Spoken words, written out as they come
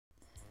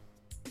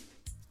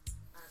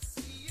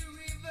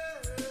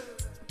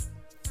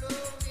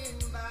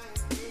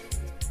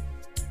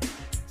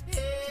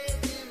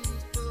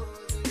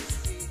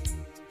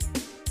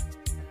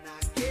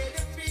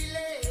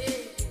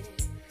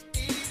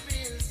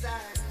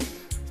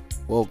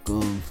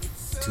Welcome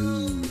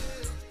to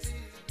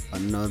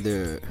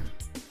another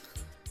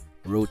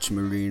Roach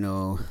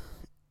Marino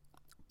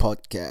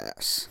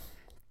podcast.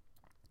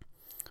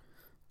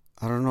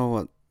 I don't know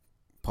what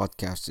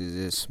podcast is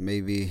this.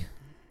 Maybe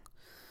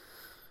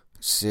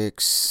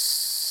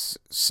 6,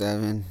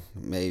 7,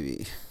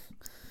 maybe.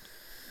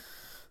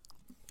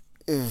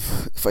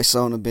 If I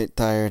sound a bit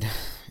tired,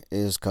 it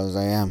is because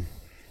I am.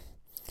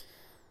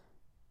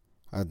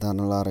 I've done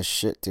a lot of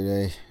shit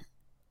today.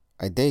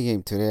 I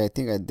Daygame today. I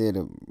think I did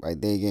I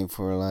Daygame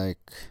for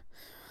like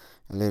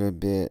a little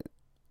bit.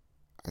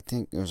 I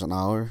think it was an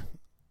hour,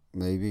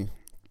 maybe,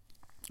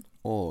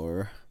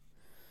 or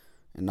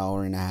an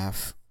hour and a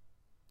half.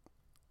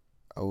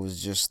 I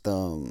was just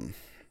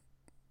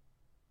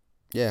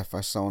if I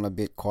sound a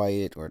bit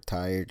quiet or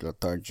tired,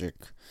 lethargic,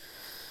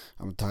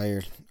 I'm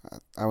tired.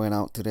 I went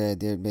out today. I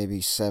did maybe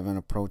 7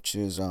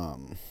 approaches.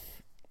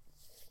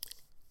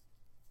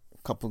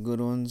 Couple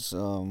good ones.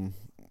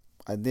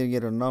 I did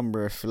get a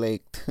number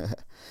flaked,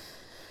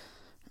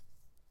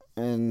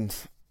 and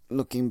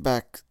looking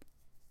back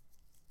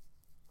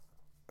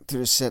to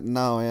the set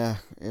now,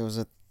 it was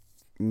a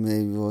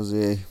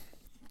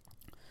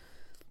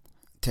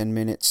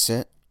 10-minute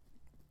set,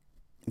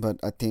 but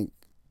I think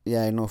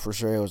I know for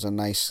sure it was a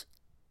nice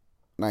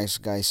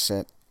guy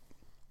set.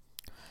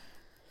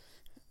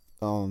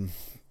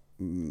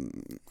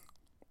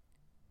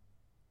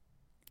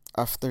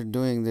 After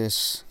doing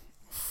this,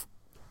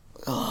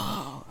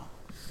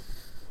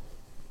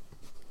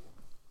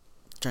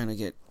 trying to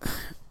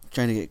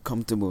get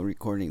comfortable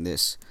recording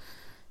this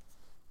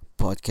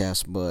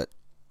podcast, but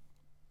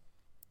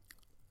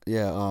it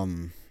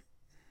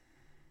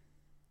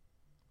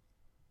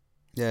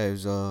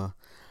was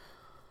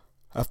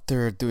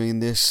after doing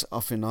this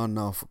off and on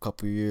now for a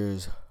couple of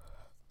years,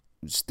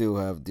 still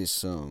have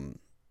this the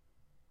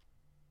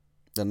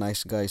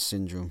nice guy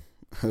syndrome.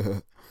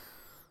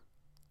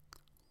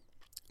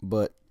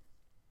 But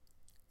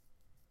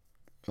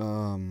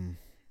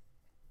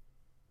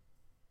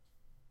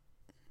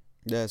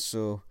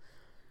so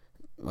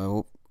I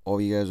hope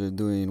all you guys are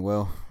doing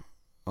well.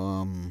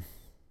 I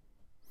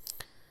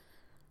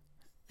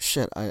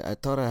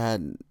thought I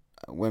had,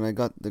 when I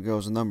got the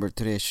girl's number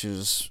today, she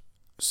was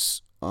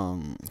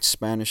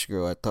Spanish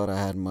girl. I thought I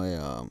had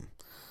my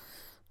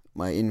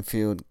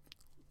infield,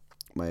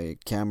 my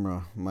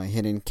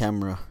hidden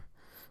camera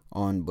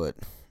on, but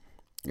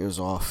it was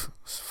off.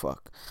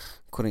 Fuck,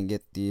 couldn't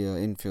get the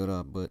infield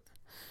up, but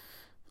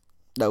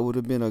that would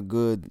have been a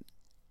good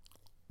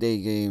day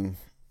game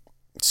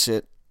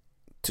set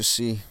to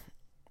see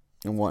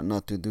and what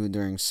not to do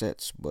during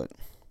sets, but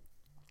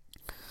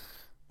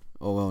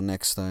oh well,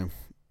 next time.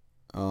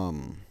 I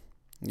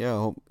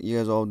hope you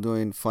guys all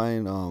doing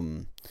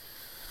fine.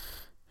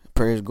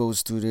 Prayers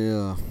goes to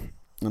the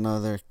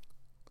another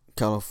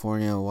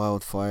California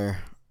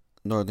wildfire,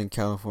 Northern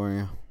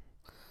California.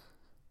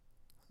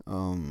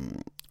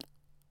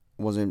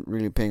 Wasn't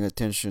really paying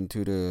attention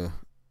to the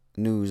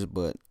news,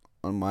 but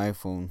on my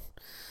iPhone,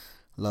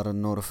 a lot of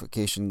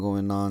notification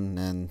going on,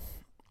 and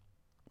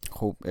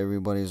hope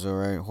everybody's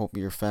alright. Hope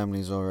your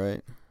family's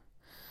alright.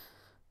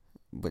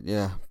 But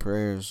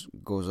prayers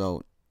goes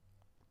out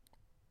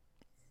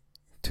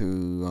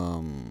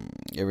to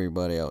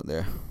everybody out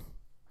there.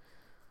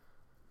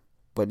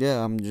 But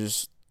I'm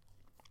just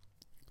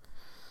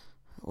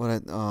I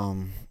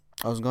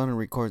was gonna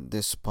record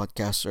this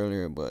podcast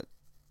earlier, but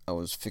I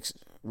was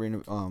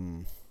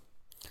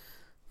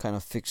kind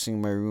of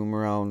fixing my room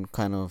around,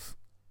 kind of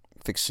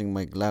fixing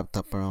my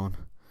laptop around.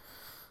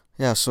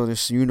 So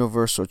this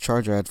universal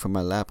charger I had for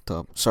my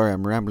laptop. Sorry,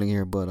 I'm rambling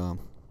here, but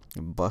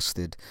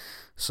busted.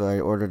 So I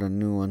ordered a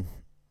new one.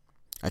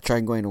 I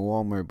tried going to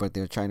Walmart, but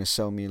they were trying to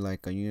sell me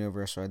like a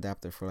universal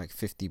adapter for like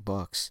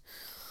 $50.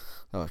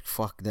 I was like,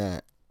 fuck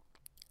that.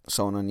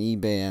 So on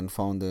eBay and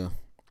found a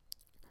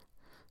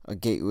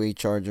gateway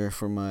charger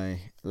for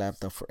my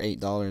laptop for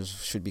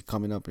 $8. Should be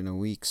coming up in a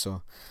week,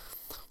 so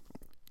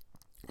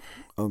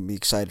I'll be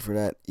excited for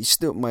that.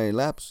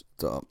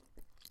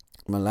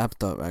 My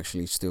laptop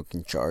actually still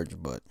can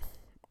charge, but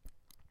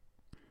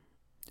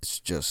it's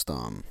just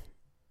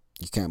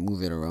you can't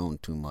move it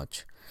around too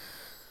much.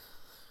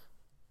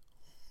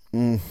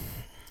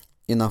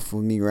 Enough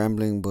of me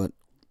rambling, but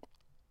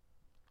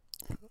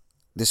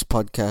this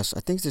podcast,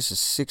 I think this is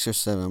 6 or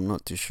 7, I'm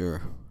not too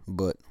sure,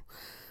 but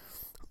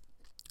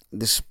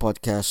this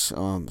podcast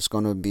is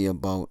gonna be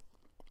about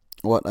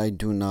what I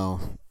do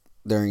now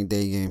during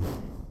day game,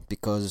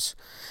 because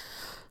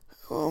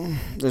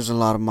there's a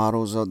lot of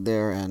models out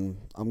there, and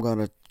I'm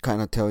gonna kind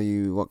of tell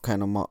you what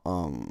kind of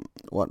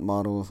what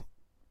model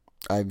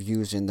I've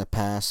used in the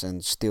past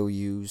and still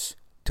use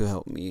to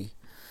help me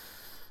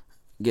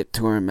get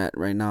to where I'm at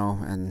right now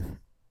and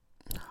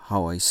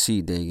how I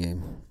see day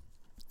game.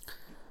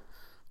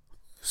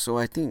 So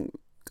I think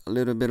a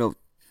little bit of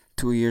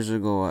 2 years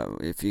ago,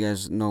 if you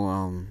guys know,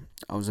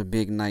 I was a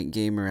big night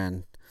gamer,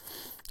 and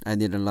I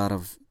did a lot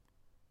of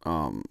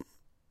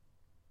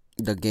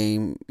the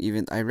game.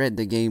 Even I read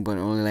the game, but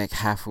only like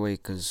halfway,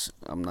 because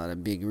I'm not a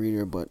big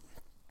reader. But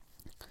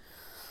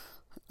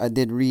I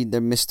did read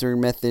the Mystery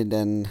Method,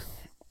 and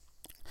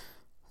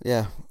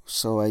yeah,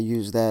 so I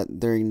used that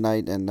during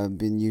night, and I've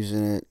been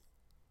using it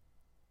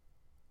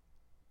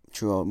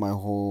throughout my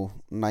whole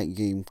night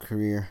game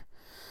career.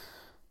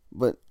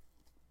 But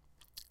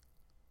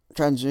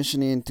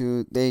transitioning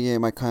into day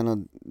game, I kind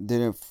of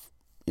didn't,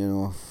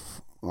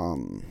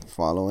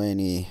 follow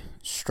any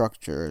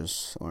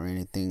structures or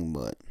anything.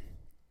 But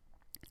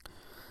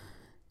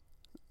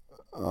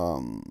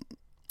um,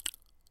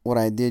 what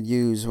I did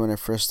use when I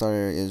first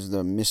started is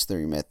the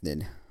mystery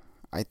method.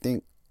 I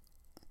think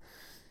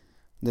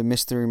the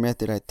mystery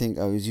method. I think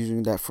I was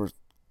using that for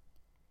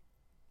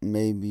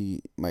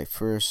maybe my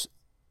first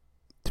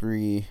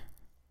 3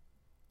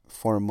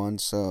 4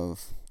 months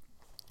of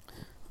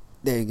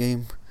day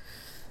game.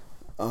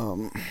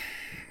 Um,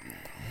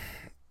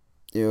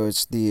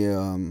 it's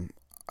the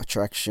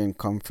attraction,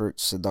 comfort,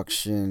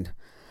 seduction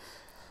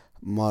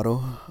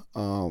model.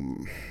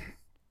 Um,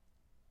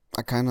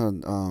 I kind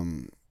of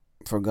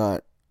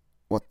forgot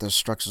what the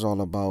structure's all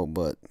about,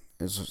 but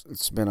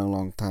it's been a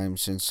long time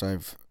since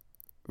I've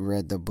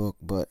read the book.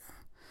 But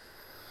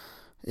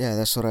yeah,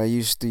 that's what I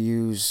used to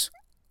use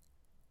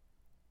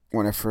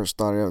when I first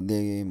started out the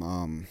game.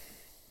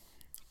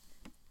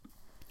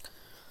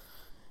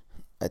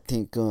 I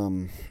think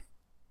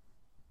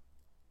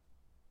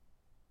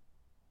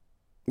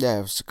yeah,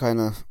 it was kind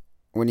of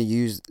when you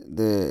use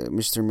the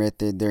Mr.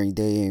 Method during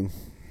day game.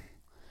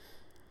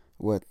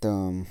 What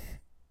the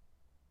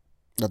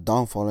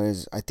downfall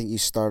is, I think you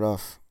start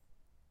off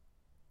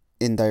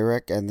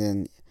indirect, and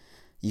then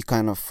you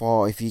kind of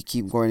fall if you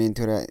keep going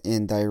into that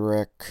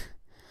indirect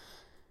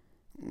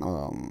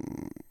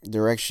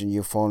direction.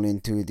 You fall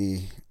into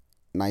the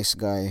nice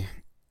guy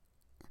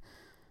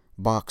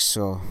box,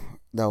 so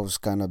that was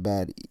kind of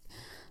bad.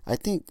 I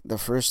think the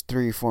first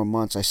 3 4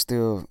 months I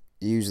still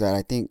use that.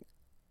 I think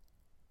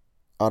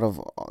out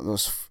of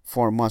those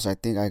 4 months, I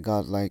think I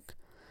got like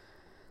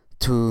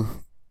two,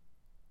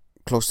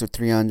 close to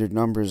 300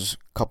 numbers,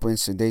 couple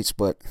instant dates.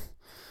 But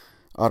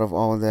out of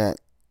all that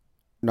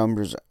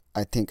numbers,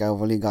 I think I've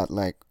only got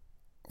like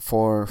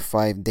 4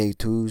 5 day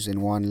twos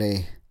and one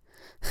lay.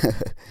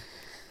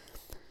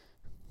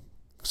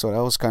 So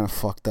that was kind of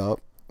fucked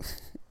up.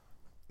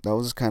 That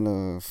was kind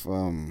of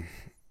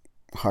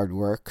hard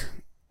work.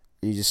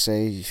 You just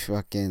say you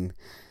fucking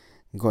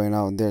going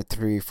out there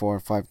 3 4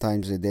 5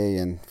 times a day,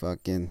 and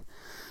fucking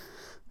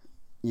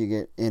you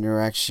get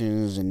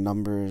interactions and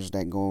numbers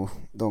that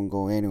don't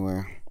go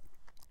anywhere.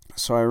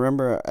 So I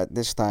remember at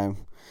this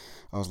time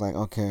I was like,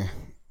 okay,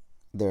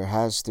 there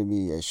has to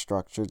be a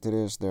structure to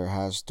this. There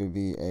has to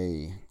be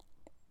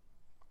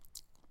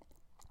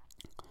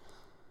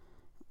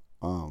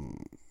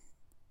um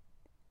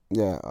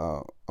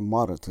a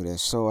model to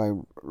this. So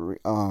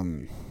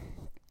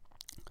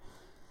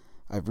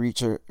I've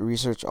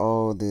researched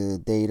all the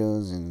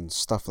datas and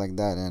stuff like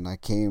that, and I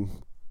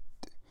came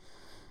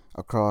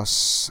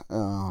across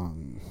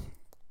the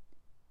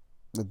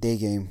day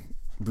game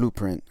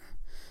blueprint,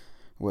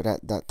 what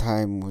at that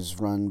time was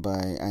run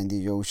by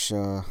Andy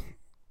Yosha,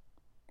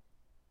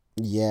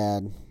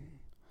 Yad,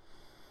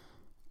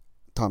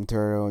 Tom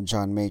Turtle,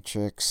 John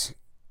Matrix,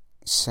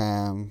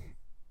 Sam.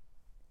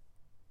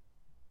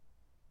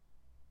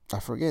 I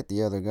forget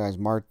the other guys.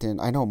 Martin.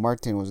 I know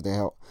Martin was the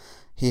help.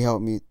 He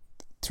helped me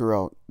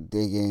throughout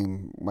day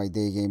game,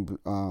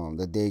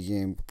 the day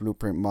game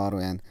blueprint model,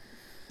 and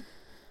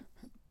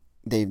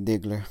Dave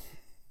Diggler.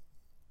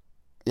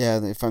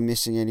 Yeah, if I'm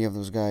missing any of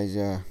those guys,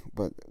 yeah,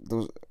 but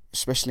those,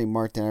 especially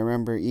Martin. I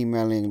remember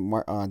emailing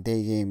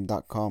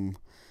daygame.com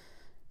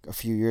a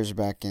few years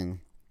back, and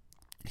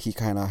he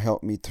kind of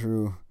helped me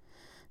through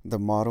the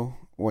model,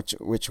 which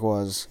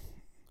was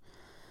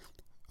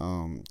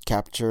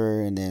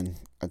capture, and then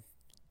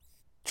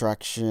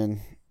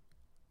attraction,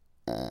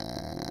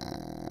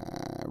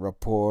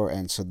 rapport,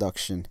 and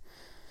seduction.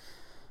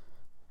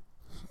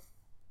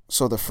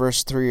 So the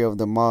first three of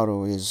the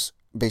model is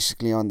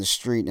basically on the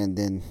street, and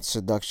then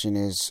seduction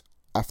is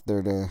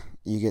after the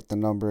you get the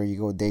number, you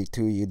go day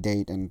two, you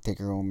date and take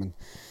her home. And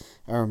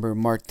I remember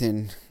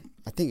Martin,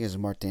 I think it's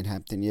Martin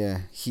Hampton.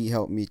 Yeah, he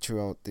helped me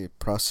throughout the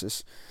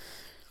process.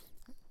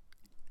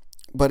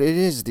 But it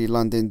is the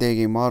London day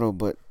game model.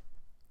 But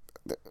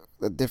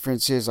the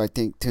difference is, I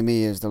think, to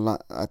me, is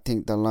I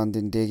think the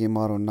London day game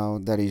model now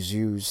that is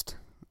used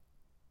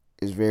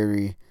is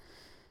very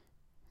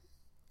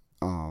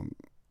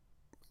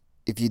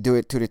if you do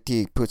it to the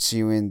T, it puts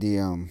you in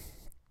the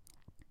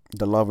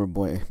lover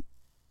boy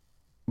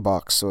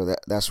box. So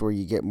that's where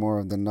you get more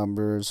of the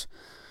numbers,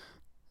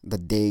 the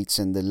dates,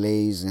 and the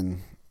lays.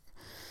 And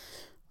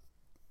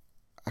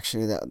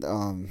actually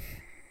that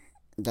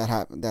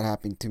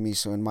happened to me.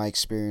 So in my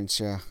experience,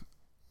 yeah,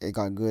 it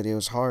got good. It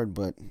was hard,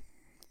 but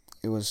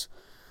it was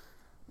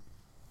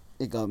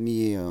it got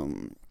me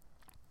to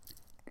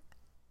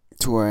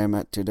where I'm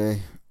at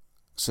today.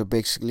 So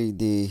basically,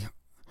 the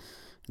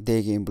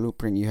day game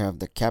blueprint, you have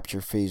the capture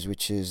phase,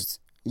 which is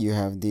you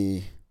have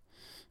the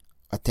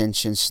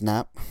attention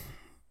snap,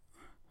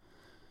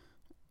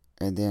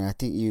 and then I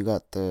think you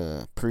got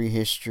the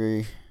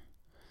prehistory,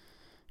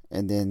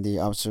 and then the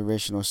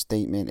observational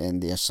statement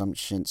and the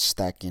assumption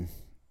stacking.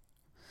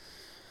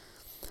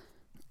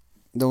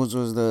 Those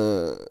was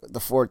the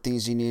four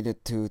things you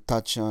needed to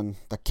touch on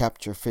the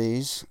capture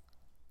phase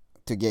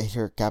to get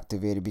her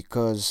captivated,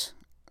 because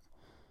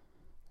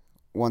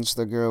once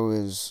the girl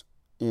is,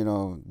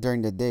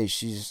 during the day,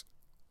 she's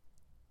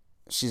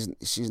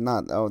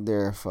not out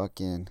there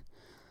fucking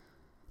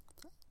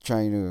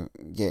trying to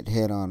get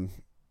hit on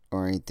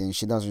or anything.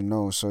 She doesn't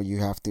know, so you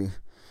have to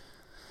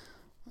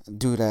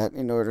do that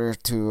in order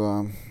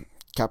to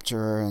capture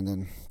her. And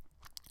then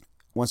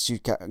once you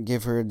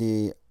give her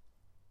the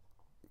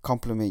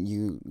compliment,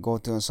 you go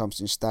to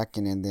assumption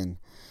stacking, and then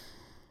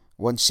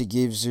once she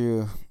gives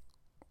you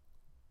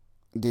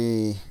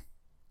the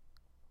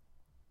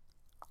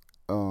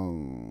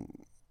um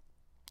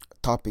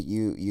topic,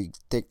 you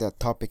take that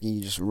topic and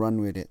you just run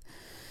with it,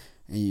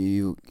 and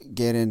you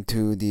get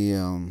into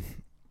the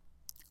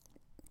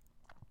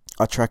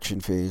attraction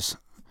phase.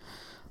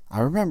 I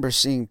remember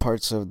seeing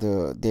parts of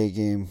the day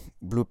game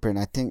blueprint.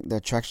 I think the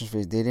attraction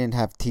phase, they didn't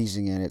have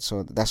teasing in it,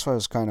 so that's why it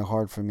was kind of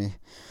hard for me.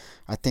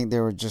 I think they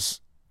were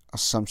just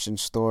assumption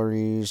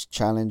stories,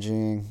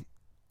 challenging,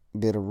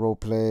 bit of role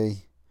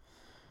play,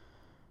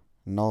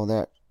 and all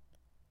that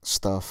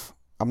stuff.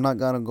 I'm not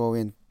gonna go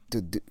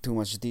into too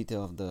much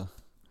detail of the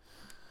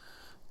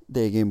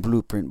day game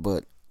blueprint,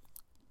 but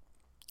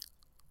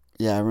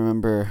yeah, I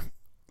remember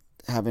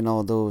having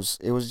all those.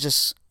 It was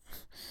just,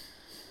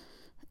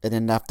 and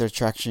then after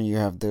attraction, you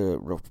have the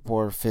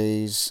rapport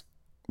phase,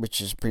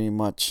 which is pretty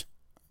much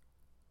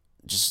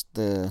just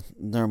the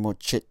normal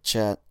chit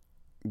chat,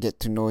 get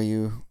to know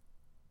you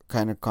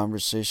kind of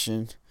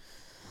conversation,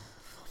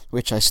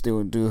 which I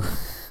still do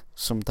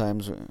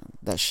sometimes.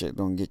 That shit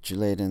don't get you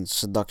laid. And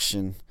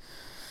seduction,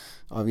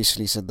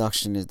 obviously,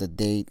 seduction is the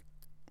date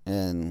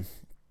and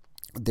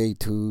day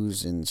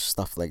twos and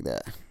stuff like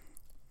that.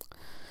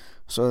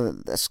 So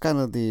that's kind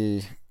of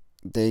the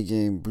day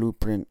game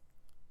blueprint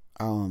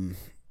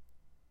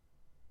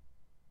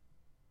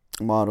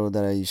model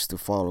that I used to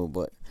follow.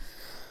 But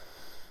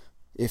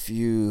if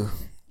you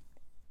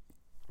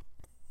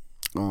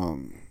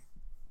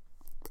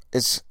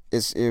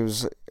it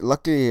was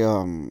luckily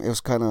it was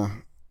kind of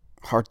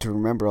hard to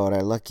remember all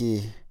that.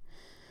 Lucky,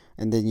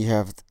 and then you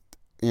have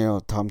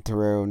Tom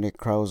Terrero, Nick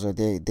Krause.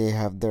 They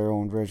have their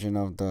own version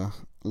of the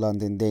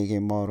London day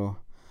game model,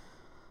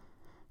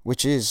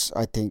 which is,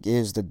 I think,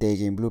 is the day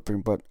game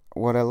blueprint. But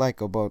what I like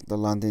about the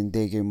London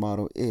day game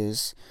model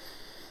is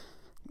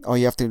all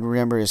you have to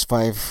remember is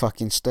 5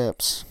 fucking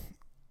steps: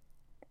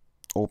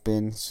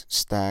 open,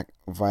 stack,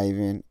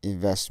 vibing,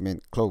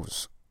 investment,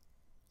 close.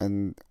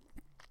 And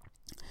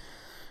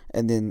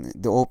then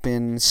the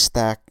open,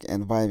 stack,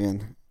 and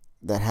vibing,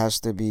 that has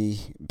to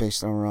be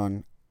based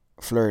around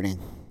flirting.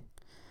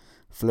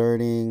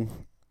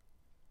 Flirting,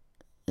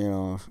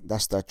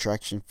 that's the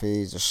attraction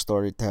phase, the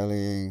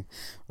storytelling,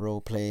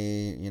 role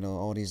play,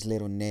 all these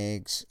little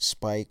nags,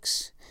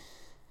 spikes,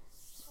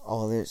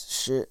 all this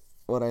shit.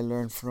 What I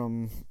learned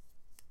from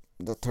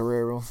the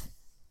Torero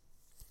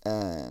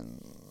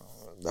and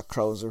the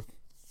Krauser,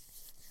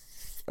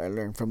 I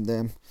learned from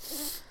them.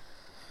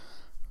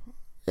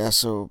 Yeah,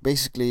 so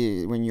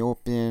basically, when you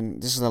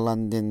open, this is the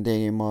London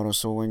day model.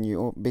 So when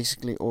you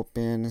basically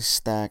open,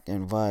 stack,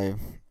 and vibe,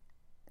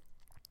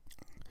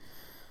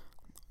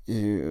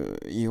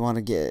 you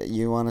want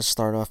to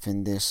start off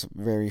in this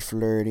very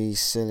flirty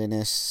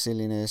silliness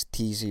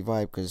teasy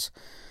vibe, because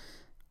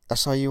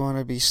that's how you want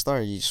to be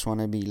started. You just want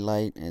to be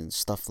light and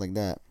stuff like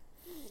that.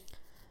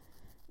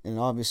 And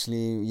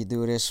obviously, you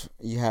do this,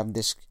 you have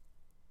this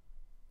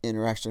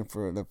interaction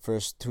for the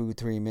first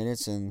 2-3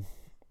 minutes, and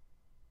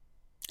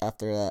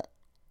after that,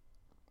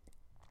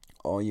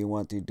 all you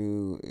want to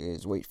do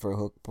is wait for a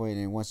hook point.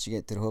 And once you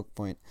get to the hook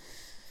point,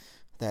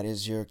 that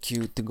is your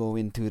cue to go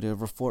into the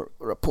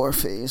rapport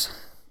phase,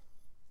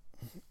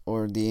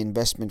 or the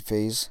investment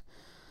phase.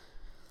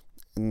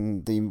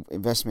 And the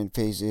investment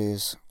phase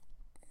is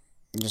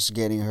just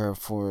getting her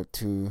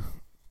to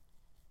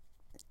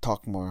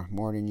talk more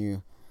than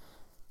you.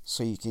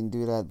 So you can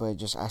do that by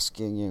just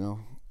asking,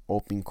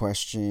 open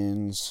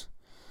questions.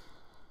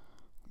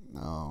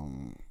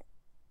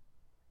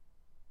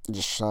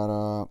 Just shut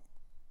up,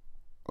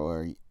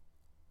 or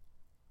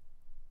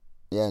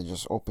yeah,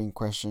 just open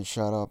question,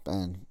 shut up,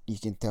 and you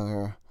can tell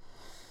her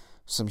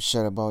some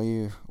shit about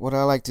you. What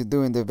I like to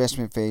do in the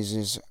investment phase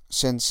is,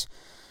 since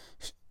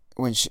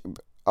when she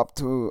up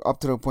to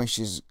the point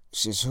she's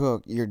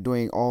hooked, you're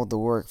doing all the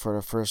work for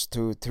the first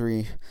 2,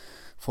 3,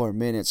 4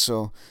 minutes.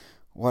 So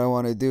what I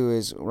want to do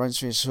is, once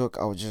she's hooked,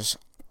 I'll just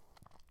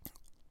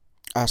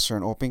ask her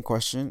an open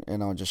question,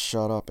 and I'll just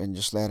shut up and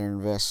just let her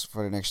invest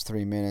for the next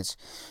 3 minutes.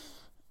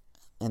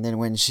 And then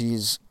when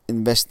she's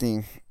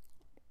investing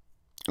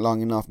long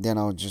enough, then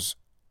I'll just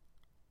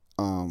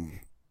tell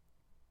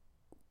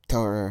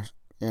her,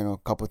 a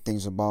couple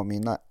things about me.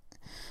 Not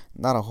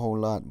a whole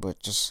lot, but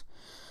just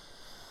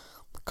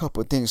a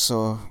couple things.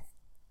 So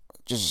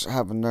just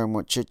have a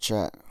normal chit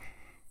chat,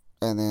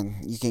 and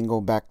then you can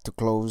go back to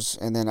close.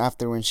 And then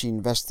after, when she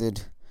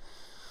invested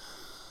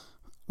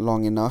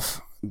long enough,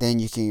 then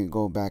you can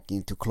go back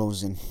into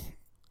closing,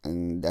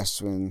 and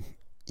that's when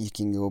you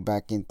can go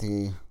back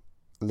into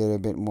a little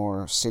bit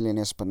more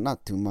silliness, but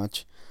not too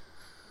much.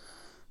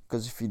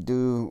 Because if you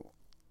do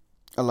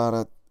a lot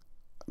of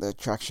the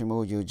attraction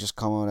mode, you just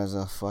come out as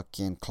a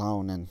fucking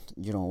clown, and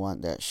you don't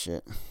want that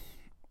shit.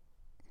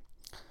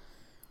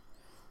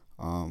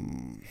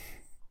 Um.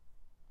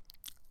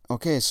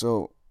 Okay,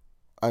 so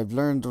I've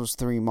learned those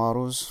three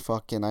models.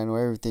 Fucking, I know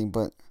everything,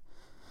 but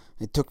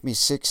it took me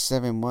 6,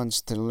 7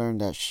 months to learn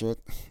that shit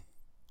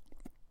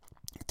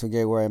to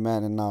get where I'm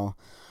at, and now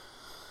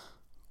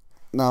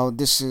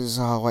this is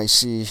how I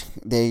see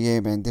day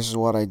game, and this is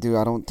what I do.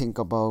 I don't think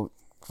about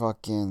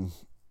fucking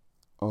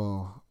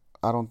oh,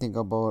 I don't think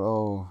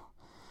about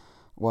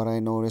what I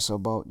noticed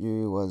about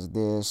you was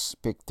this.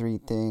 Pick three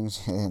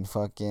things and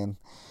fucking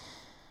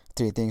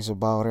three things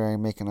about her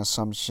and make an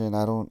assumption.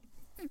 I don't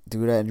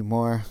do that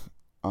anymore.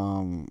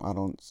 I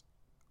don't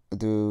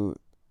do.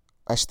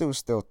 I still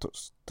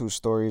two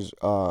stories.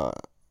 I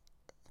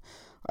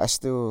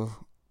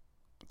still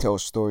tell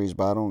stories,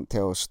 but I don't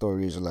tell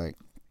stories like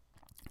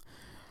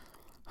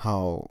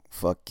how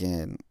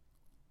fucking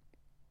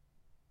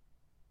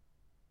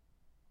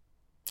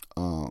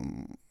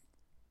um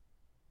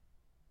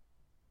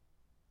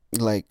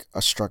like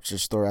a structured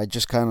story. I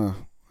just kind of,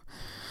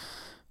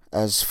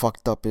 as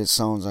fucked up it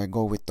sounds, I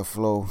go with the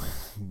flow.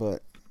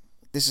 But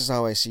this is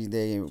how I see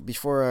day.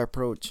 Before I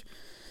approach,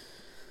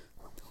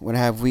 when I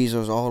have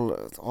weasels,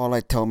 all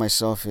I tell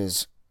myself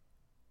is,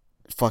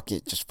 fuck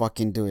it, just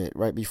fucking do it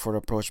right before the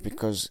approach,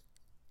 because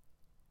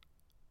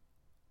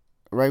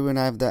right when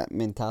I have that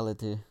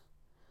mentality,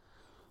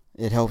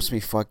 it helps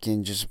me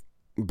fucking just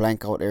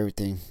blank out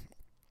everything.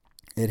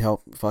 It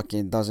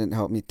doesn't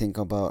help me think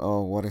about,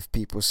 oh, what if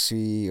people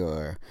see,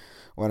 or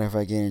what if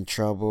I get in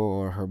trouble,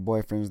 or her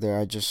boyfriend's there.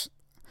 I just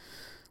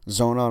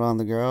zone out on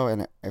the girl,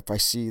 and if I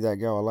see that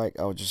girl I like,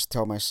 I'll just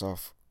tell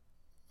myself,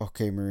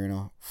 okay,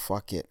 Marino,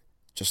 fuck it,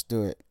 just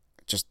do it,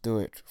 just do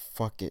it,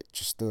 fuck it,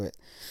 just do it.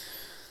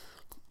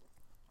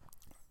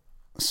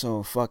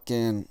 So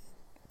fucking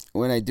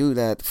when I do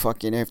that,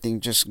 fucking everything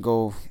just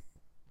go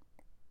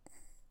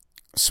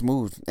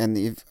smooth. And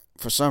if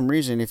for some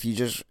reason, if you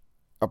just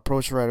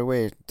approach right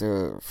away,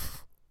 the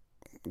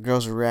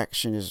girl's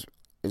reaction is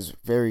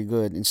very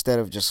good. Instead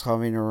of just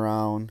hovering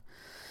around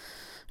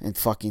and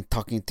fucking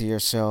talking to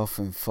yourself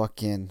and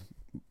fucking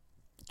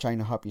trying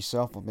to hop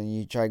yourself up, and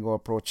you try to go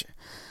approach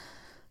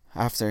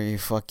after you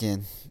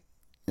fucking,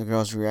 the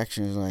girl's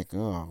reaction is like,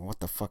 oh, what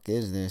the fuck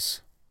is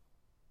this?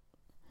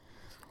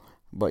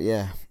 But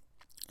yeah,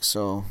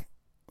 so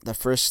the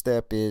first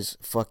step is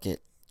fuck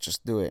it,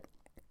 just do it.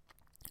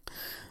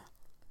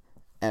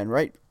 And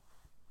right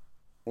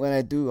when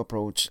I do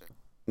approach,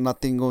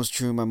 nothing goes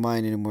through my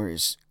mind anymore.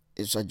 Is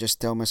I just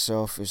tell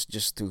myself it's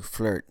just to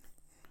flirt.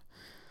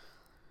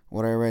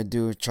 Whatever I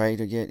do, try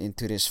to get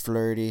into this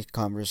flirty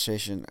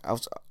conversation.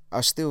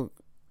 I still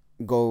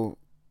go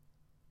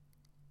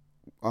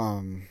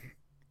um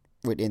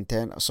with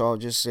intent. So I'll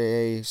just say,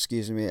 hey,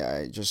 excuse me,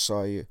 I just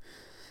saw you.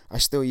 I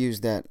still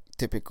use that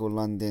typical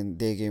London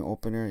day game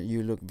opener.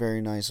 You look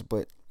very nice,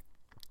 but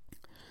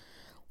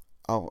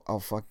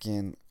I'll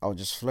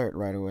just flirt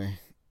right away.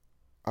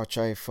 I'll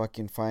try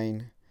fucking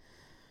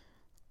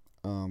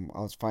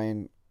I'll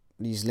find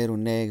these little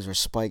nags or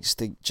spikes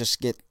to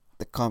just get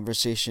the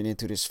conversation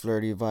into this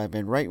flirty vibe.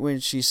 And right when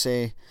she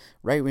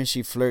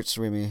flirts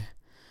with me,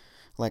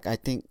 like I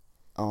think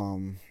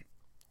I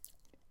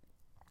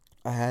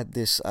had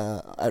this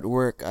at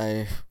work.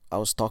 I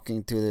was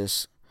talking to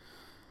this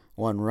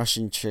one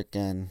Russian chick,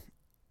 and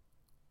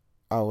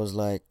I was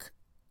like,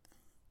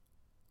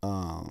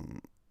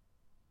 um,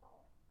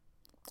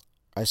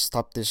 I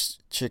stopped this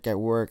chick at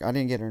work. I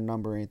didn't get her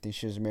number or anything.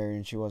 She was married,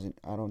 and she wasn't.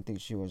 I don't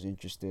think she was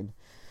interested.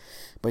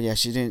 But yeah,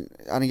 she didn't.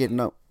 I didn't get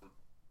no.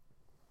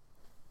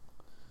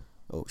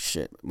 Oh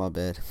shit, my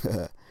bad.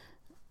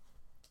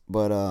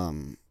 But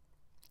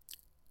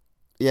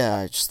yeah,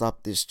 I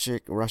stopped this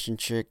chick, Russian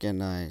chick,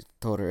 and I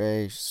told her,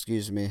 hey,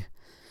 excuse me.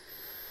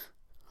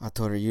 I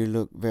told her you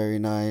look very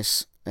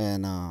nice,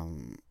 and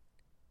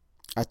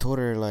I told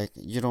her like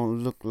you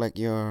don't look like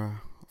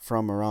you're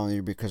from around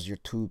here because you're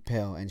too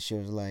pale, and she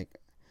was like,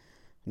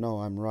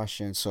 no, I'm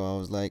Russian. So I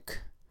was like,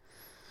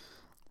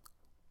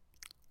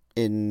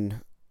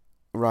 in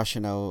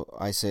Russian,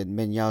 I said,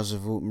 Меня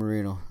зовут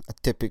Marino, a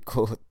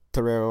typical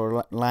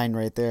Torero line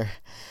right there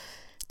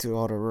to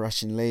all the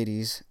Russian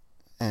ladies.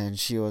 And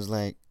she was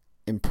like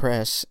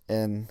impressed,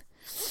 and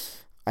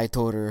I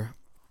told her,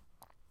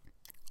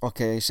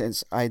 okay,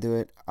 since I do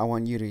it, I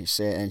want you to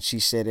say it. And she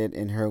said it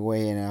in her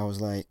way, and I was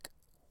like,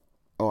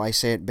 oh, I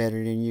say it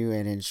better than you.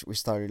 And then we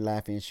started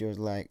laughing, and she was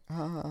like,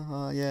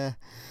 yeah,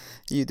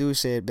 you do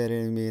say it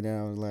better than me. And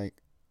I was like,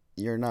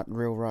 you're not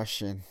real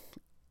Russian,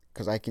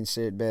 because I can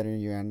say it better than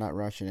you. I'm not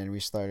Russian. And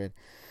we started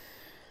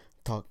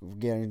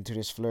getting into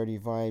this flirty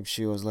vibe.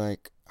 She was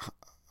like,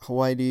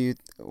 why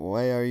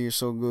are you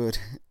so good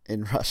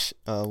in Rush?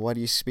 Why do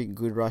you speak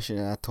good Russian?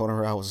 And I told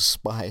her I was a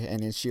spy,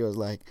 and then she was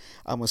like,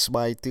 I'm a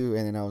spy too.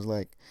 And then I was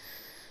like,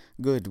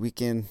 good,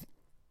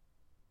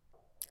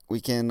 we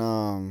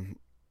can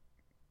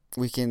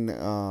we can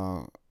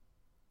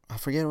I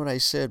forget what I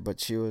said, but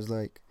she was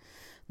like,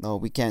 no,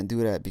 we can't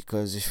do that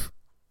because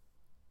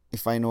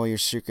if I know your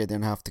secret,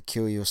 then I have to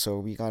kill you. So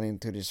we got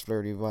into this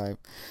flirty vibe.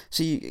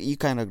 So you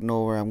kind of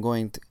know where I'm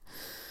going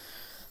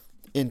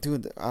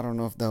into. I don't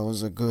know if that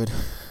was a good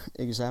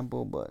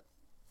example, but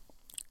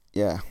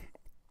yeah.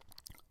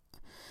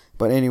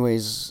 But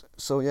anyways,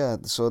 so yeah,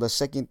 so the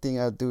second thing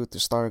I do to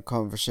start a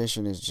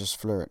conversation is just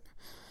flirt.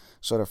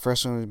 So the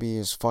first one would be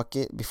is fuck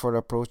it. Before the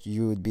approach,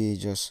 you would be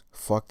just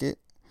fuck it.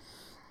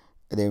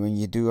 And then when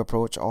you do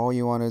approach, all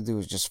you want to do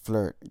is just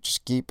flirt.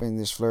 Just keep in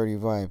this flirty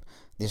vibe.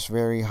 This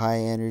very high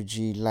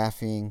energy,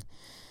 laughing,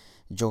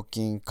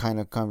 joking kind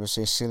of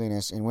conversation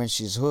silliness. And when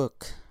she's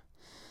hooked,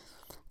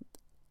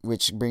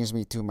 which brings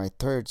me to my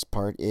third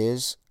part,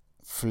 is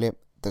flip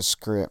the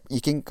script.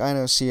 You can kind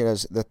of see it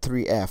as the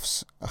three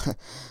F's.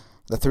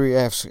 The three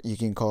F's, you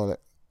can call it.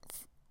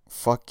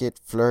 Fuck it,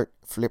 flirt,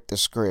 flip the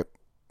script.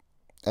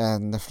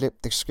 And the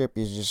flip the script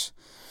is just,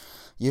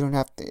 you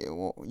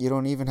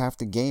don't even have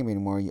to game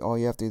anymore. All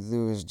you have to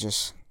do is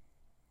just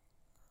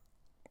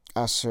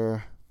ask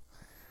her,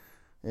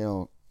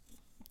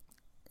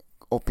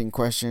 open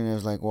question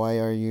is like, what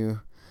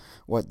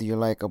do you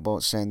like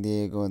about San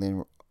Diego and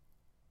then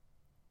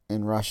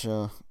in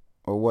Russia,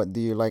 or what do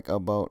you like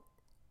about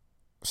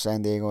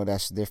San Diego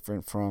that's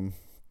different from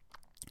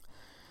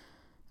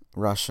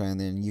Russia, and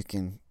then you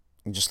can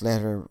just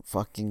let her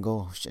fucking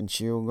go, and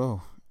she'll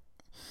go.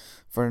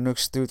 For the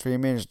next 2-3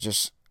 minutes,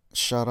 just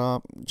shut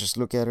up, just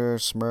look at her,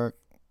 smirk,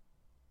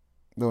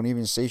 don't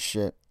even say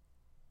shit,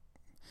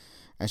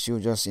 and she'll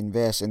just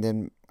invest. And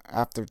then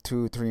after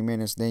 2-3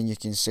 minutes, then you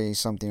can say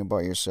something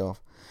about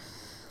yourself,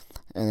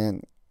 and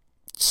then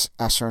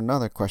ask her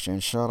another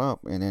question, shut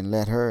up, and then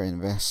let her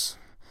invest.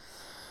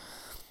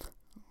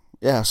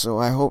 Yeah, so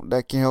I hope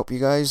that can help you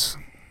guys.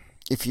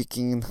 If you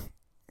can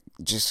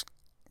just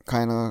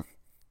kind of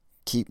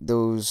keep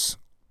those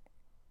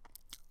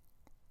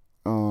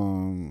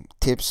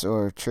tips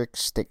or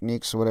tricks,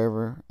 techniques,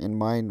 whatever in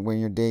mind when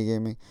you're day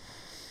gaming,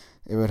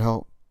 it would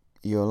help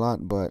you a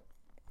lot. But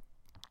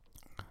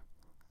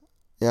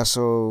yeah,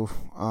 so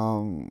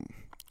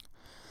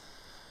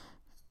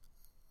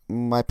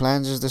my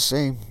plans is the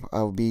same.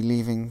 I'll be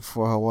leaving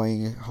for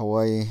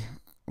Hawaii,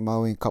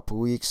 Maui in a couple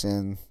weeks,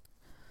 and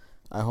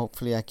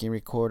hopefully I can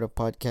record a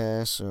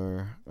podcast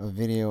or a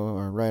video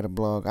or write a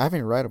blog. I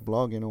haven't write a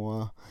blog in a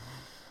while.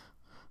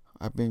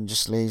 I've been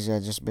just lazy. I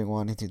just been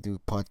wanting to do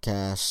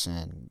podcasts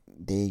and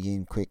day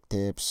game quick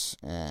tips,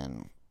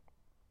 and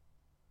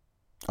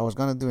I was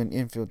gonna do an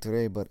infield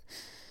today, but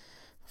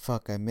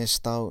fuck, I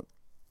missed out.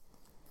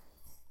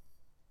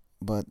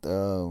 But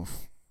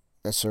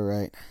that's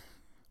alright.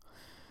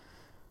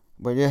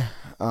 But yeah,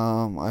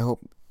 I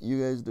hope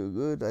you guys do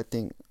good. I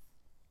think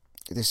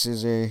this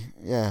is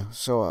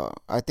so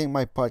I think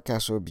my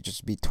podcast will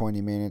just be 20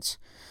 minutes.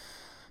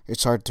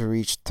 It's hard to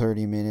reach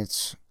 30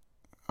 minutes.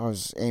 I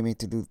was aiming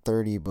to do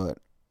 30, but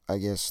I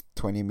guess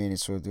 20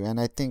 minutes will do. And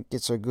I think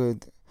it's a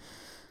good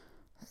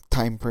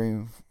time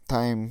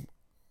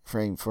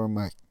frame for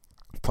my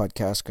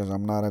podcast, because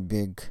I'm not a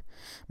big.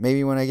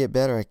 Maybe when I get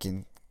better, at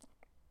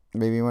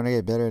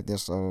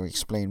this, I'll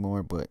explain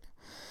more. But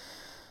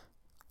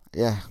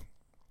yeah,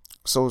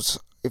 so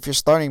if you're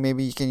starting,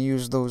 maybe you can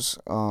use those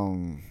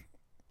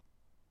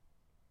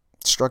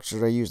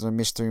structures I use: the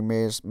mystery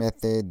maze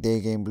method,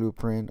 day game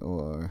blueprint,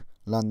 or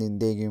London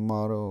day game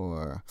model,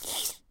 or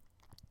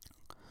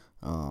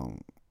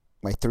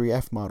my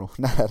 3F model.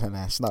 No,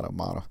 it's not a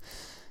model.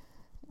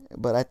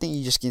 But I think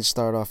you just can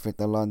start off with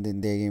the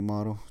London day game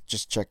model.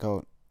 Just check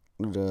out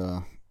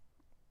the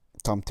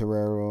Tom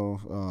Terrero,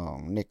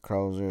 Nick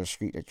Krauser,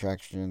 Street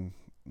Attraction,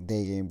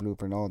 Day Game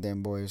Blueprint, all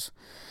them boys.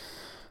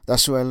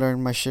 That's who I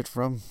learned my shit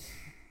from.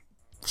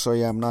 So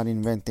yeah, I'm not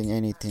inventing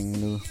anything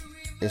new.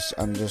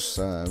 I'm just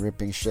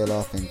ripping shit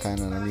off and kind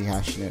of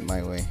rehashing it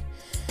my way.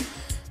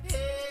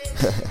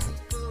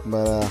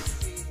 But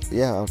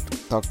yeah, I'll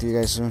talk to you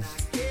guys soon.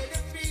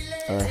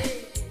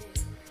 Alright.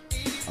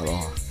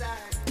 Aloha.